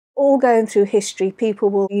All going through history,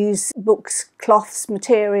 people will use books, cloths,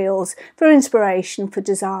 materials for inspiration for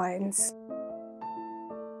designs.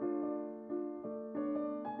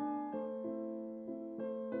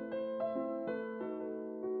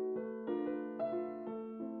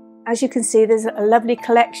 As you can see, there's a lovely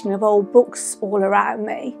collection of old books all around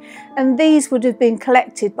me, and these would have been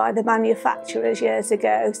collected by the manufacturers years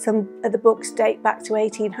ago. Some of the books date back to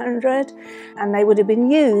 1800, and they would have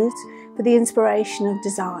been used for the inspiration of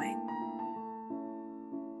design.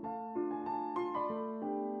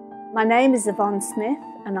 My name is Yvonne Smith,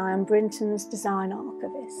 and I am Brinton's design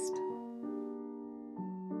archivist.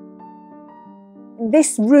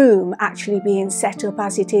 This room actually being set up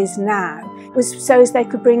as it is now was so as they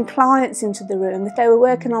could bring clients into the room if they were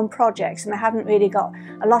working on projects and they hadn't really got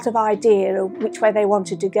a lot of idea of which way they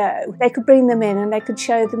wanted to go. They could bring them in and they could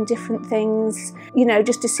show them different things, you know,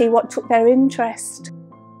 just to see what took their interest.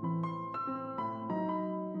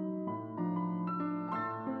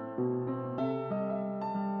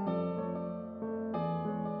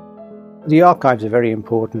 The archive's a very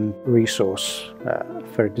important resource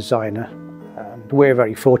for a designer. We're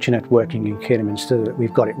very fortunate working in Kidderminster that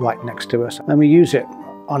we've got it right next to us, and we use it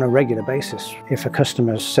on a regular basis. If a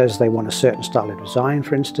customer says they want a certain style of design,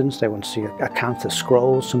 for instance, they want to see a cantha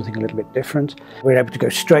scroll, something a little bit different, we're able to go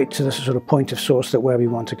straight to the sort of point of source where we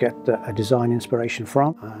want to get a design inspiration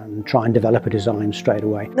from and try and develop a design straight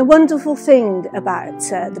away. The wonderful thing about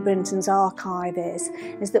the Brintons archive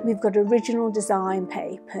is that we've got original design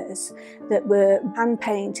papers that were hand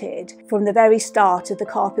painted from the very start of the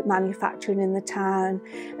carpet manufacturing in the town,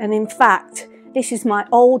 and in fact this is my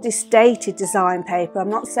oldest dated design paper. I'm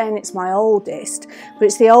not saying it's my oldest, but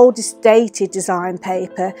it's the oldest dated design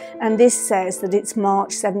paper, and this says that it's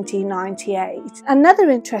March 1798. Another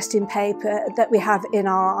interesting paper that we have in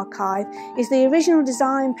our archive is the original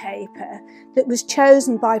design paper that was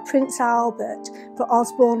chosen by Prince Albert for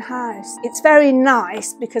Osborne House. It's very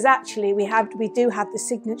nice because actually we do have the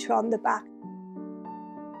signature on the back.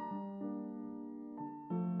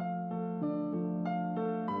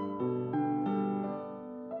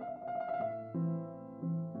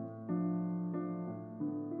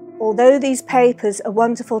 Although these papers are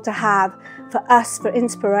wonderful to have for us, for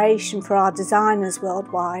inspiration for our designers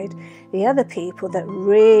worldwide, the other people that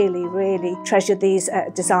really treasure these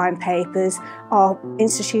design papers are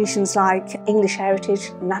institutions like English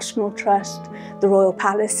Heritage, National Trust, the Royal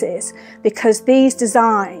Palaces, because these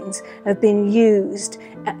designs have been used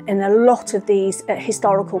in a lot of these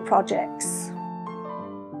historical projects.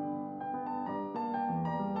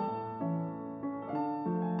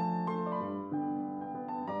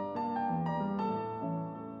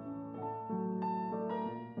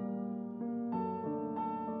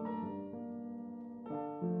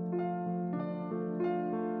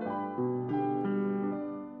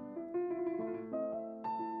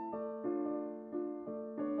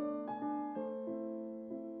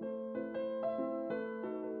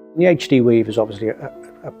 The HD weave is obviously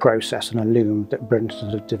a process and a loom that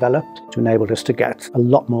Brintons have developed to enable us to get a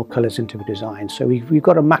lot more colours into a design. So we've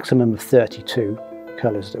got a maximum of 32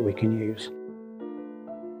 colours that we can use.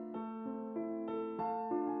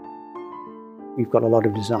 We've got a lot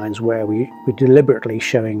of designs where we're deliberately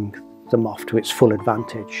showing them off to its full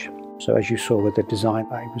advantage. So as you saw with the design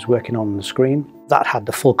I was working on the screen, that had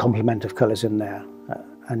the full complement of colours in there.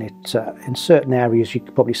 And in certain areas you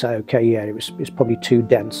could probably say, okay, yeah, it's probably too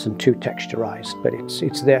dense and too texturised, but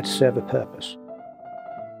it's there to serve a purpose.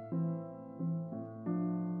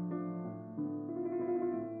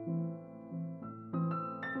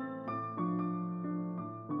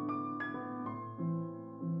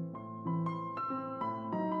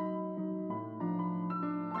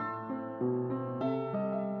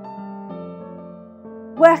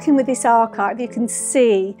 Working with this archive, you can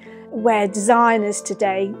see where designers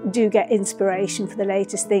today do get inspiration for the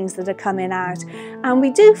latest things that are coming out. And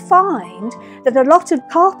we do find that a lot of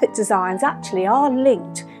carpet designs actually are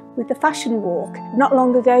linked with the fashion walk. Not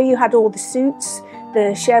long ago you had all the suits,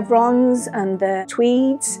 the chevrons and the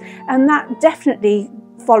tweeds, and that definitely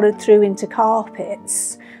followed through into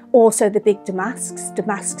carpets. Also the big damasks.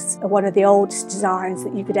 Damasks are one of the oldest designs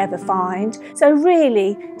that you could ever find. So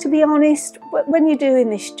really, to be honest, when you're doing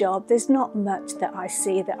this job, there's not much that I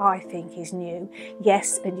see that I think is new.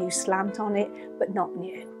 Yes, a new slant on it, but not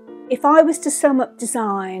new. If I was to sum up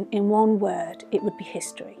design in one word, it would be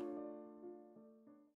history.